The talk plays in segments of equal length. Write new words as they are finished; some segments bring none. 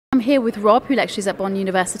here with Rob, who lectures at Bond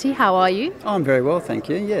University. How are you? I'm very well, thank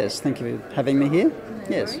you. Yes, thank you for having me here.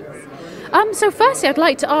 Yes. So firstly, I'd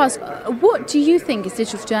like to ask, what do you think is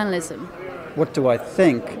digital journalism? What do I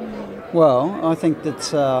think? Well, I think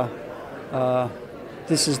that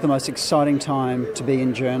this is the most exciting time to be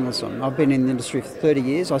in journalism. I've been in the industry for 30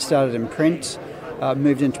 years. I started in print,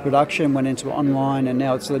 moved into production, went into online, and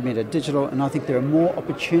now it's led me to digital. And I think there are more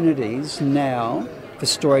opportunities now for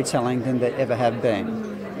storytelling than there ever have been.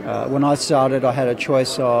 When I started, I had a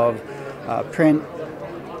choice of print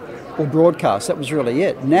or broadcast. That was really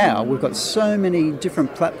it. Now we've got so many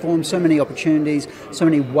different platforms, so many opportunities, so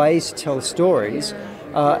many ways to tell stories,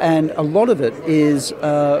 and a lot of it is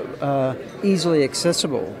easily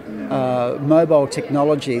accessible. Mobile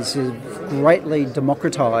technologies have greatly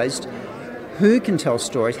democratized who can tell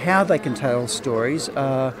stories, how they can tell stories.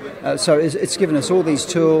 So it's given us all these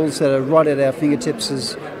tools that are right at our fingertips.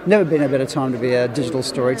 There's never been a better time to be a digital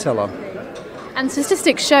storyteller. And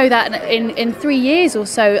statistics show that in 3 years or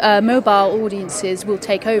so, mobile audiences will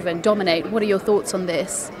take over and dominate. What are your thoughts on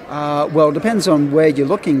this? Well, it depends on where you're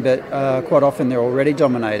looking, but quite often they're already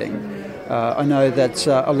dominating. I know that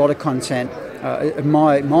a lot of content,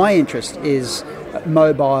 my interest is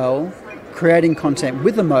mobile, creating content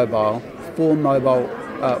with a mobile for mobile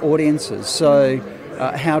audiences. So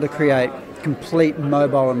how to create complete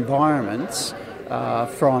mobile environments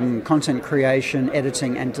from content creation,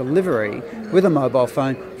 editing and delivery with a mobile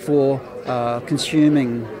phone for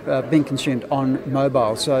being consumed on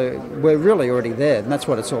mobile. So we're really already there, and that's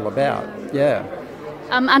what it's all about. Yeah.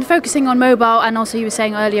 And focusing on mobile, and also you were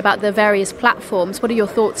saying earlier about the various platforms, what are your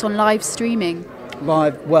thoughts on live streaming?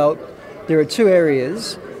 Well, there are two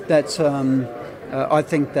areas that I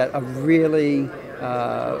think that are really,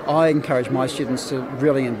 I encourage my students to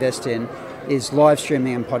really invest in, is live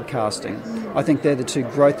streaming and podcasting. I think they're the two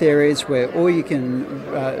growth areas where all you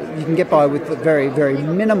can get by with very, very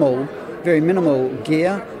minimal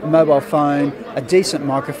gear, a mobile phone, a decent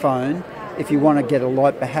microphone, if you want to get a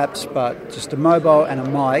light perhaps, but just a mobile and a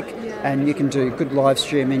mic, and you can do good live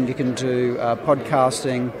streaming, you can do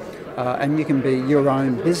podcasting, and you can be your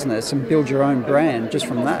own business and build your own brand just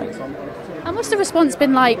from that. And what's the response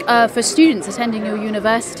been like for students attending your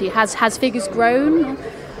university? Has figures grown?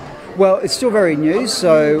 Well, it's still very new.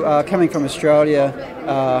 So coming from Australia,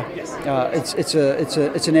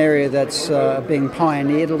 it's an area that's being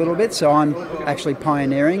pioneered a little bit. So I'm actually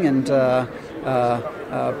pioneering and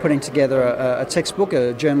putting together a textbook,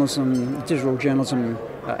 a digital journalism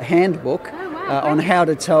handbook on how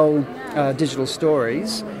to tell digital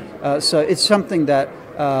stories. So it's something that.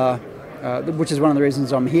 Which is one of the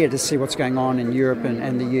reasons I'm here, to see what's going on in Europe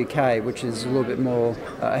and the UK, which is a little bit more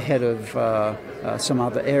ahead of some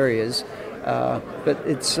other areas. But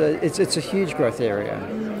it's a huge growth area.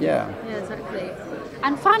 Yeah. Yeah, exactly.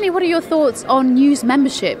 And finally, what are your thoughts on news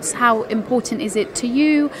memberships? How important is it to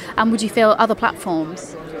you, and would you feel other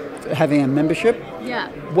platforms? Having a membership?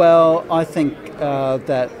 Yeah. Well, I think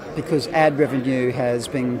that because ad revenue has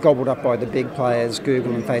been gobbled up by the big players,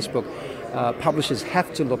 Google and Facebook, publishers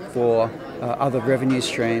have to look for other revenue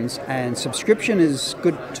streams, and subscription is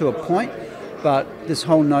good to a point, but this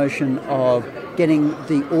whole notion of getting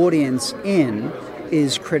the audience in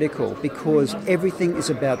is critical, because everything is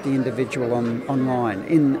about the individual online.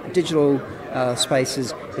 In digital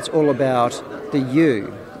spaces, it's all about the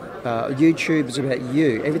you. YouTube is about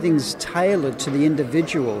you. Everything's tailored to the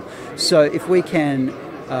individual. So if we can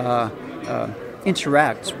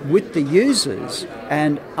interact with the users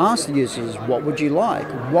and ask the users, what would you like?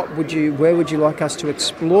 Where would you like us to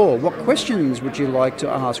explore? What questions would you like to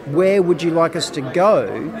ask? Where would you like us to go?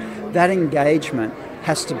 That engagement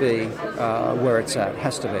has to be where it's at,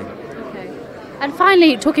 has to be. Okay. And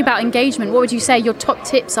finally, talking about engagement, what would you say your top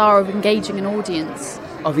tips are of engaging an audience?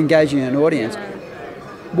 Of engaging an audience?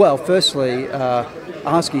 Well, firstly,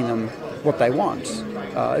 asking them what they want.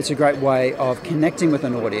 It's a great way of connecting with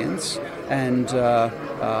an audience and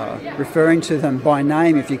referring to them by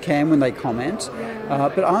name if you can when they comment,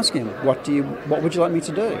 but asking them, what would you like me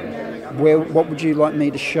to do? What would you like me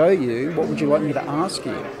to show you? What would you like me to ask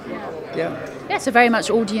you? Yeah. Yeah, so very much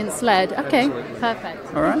audience-led. Okay,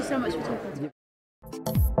 perfect. All right. Thank you so much for talking to me.